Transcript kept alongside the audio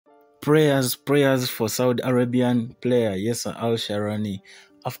Prayers for Saudi Arabian player Yasser Alshahrani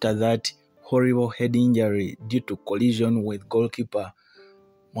after that horrible head injury due to collision with goalkeeper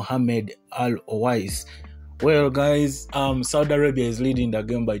Mohammed Alowais. Well, guys, Saudi Arabia is leading the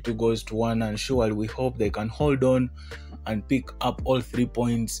game by 2-1, and surely we hope they can hold on and pick up all 3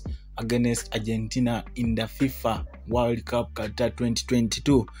 points against Argentina in the FIFA World Cup Qatar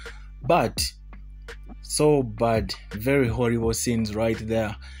 2022. But so bad, very horrible scenes right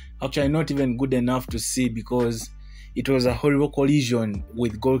there. Actually, not even good enough to see because it was a horrible collision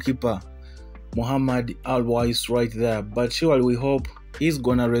with goalkeeper Mohammed Alowais right there. But surely we hope he's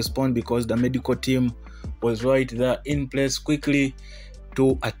gonna respond because the medical team was right there in place quickly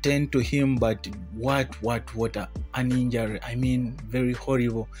to attend to him. But what an injury. I mean, very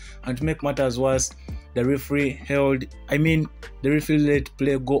horrible. And to make matters worse, the referee let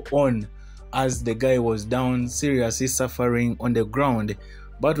play go on as the guy was down seriously suffering on the ground.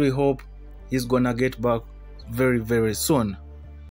 But we hope he's gonna get back very, very soon.